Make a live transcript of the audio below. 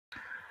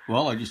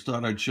Well, I just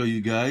thought I'd show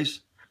you guys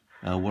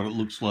what it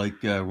looks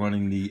like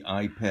running the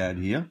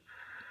iPad here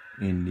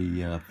in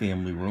the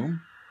family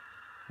room.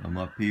 I'm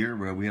up here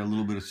where we had a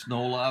little bit of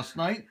snow last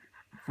night,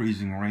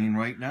 freezing rain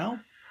right now,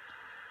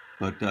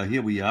 but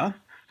here we are.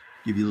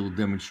 Give you a little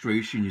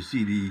demonstration. You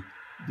see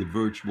the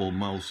virtual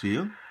mouse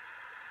here,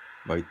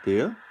 right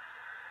there.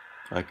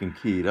 I can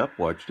key it up.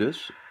 Watch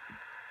this.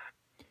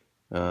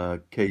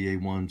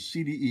 KA1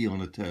 CDE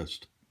on a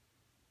test.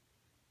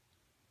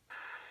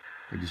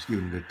 I just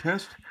given it a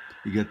test.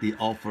 You get the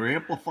alpha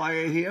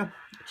amplifier here.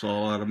 It's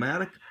all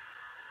automatic.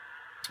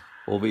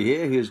 Over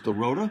here, here's the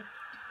rotor.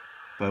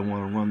 If I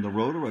want to run the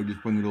rotor, I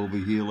just bring it over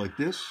here like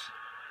this.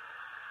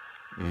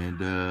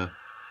 And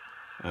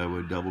I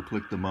would double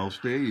click the mouse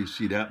there. You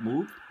see that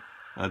move?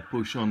 I'd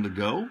push on the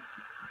go.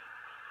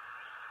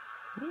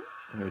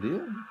 Right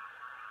here.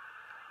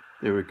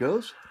 There it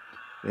goes.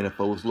 And if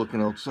I was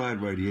looking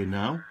outside right here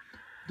now,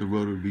 the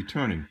rotor would be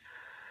turning.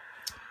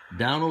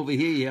 Down over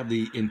here, you have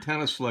the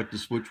antenna selector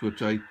switch, which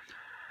the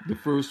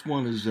first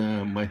one is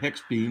my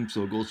hex beam,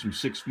 so it goes from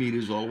 6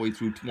 meters all the way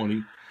through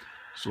 20.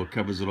 So it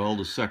covers it all.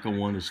 The second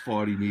one is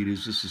 40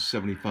 meters. This is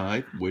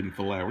 75, waiting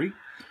for Larry.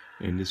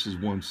 And this is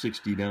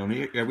 160 down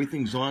here.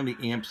 Everything's on. The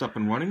amp's up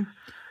and running.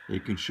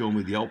 It can show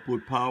me the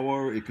output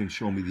power. It can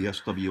show me the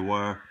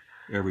SWR,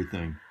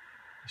 everything.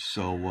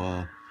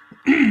 So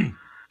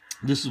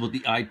this is what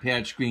the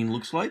iPad screen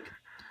looks like.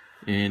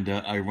 And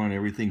I run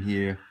everything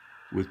here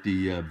with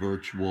the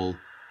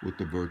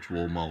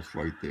virtual mouse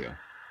right there.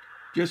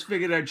 Just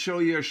figured I'd show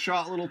you a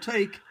short little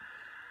take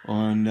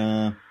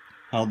on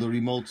how the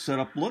remote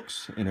setup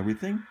looks and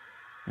everything.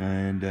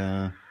 And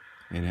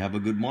have a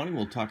good morning.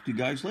 We'll talk to you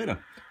guys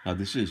later.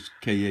 This is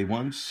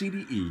KA1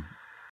 CDE.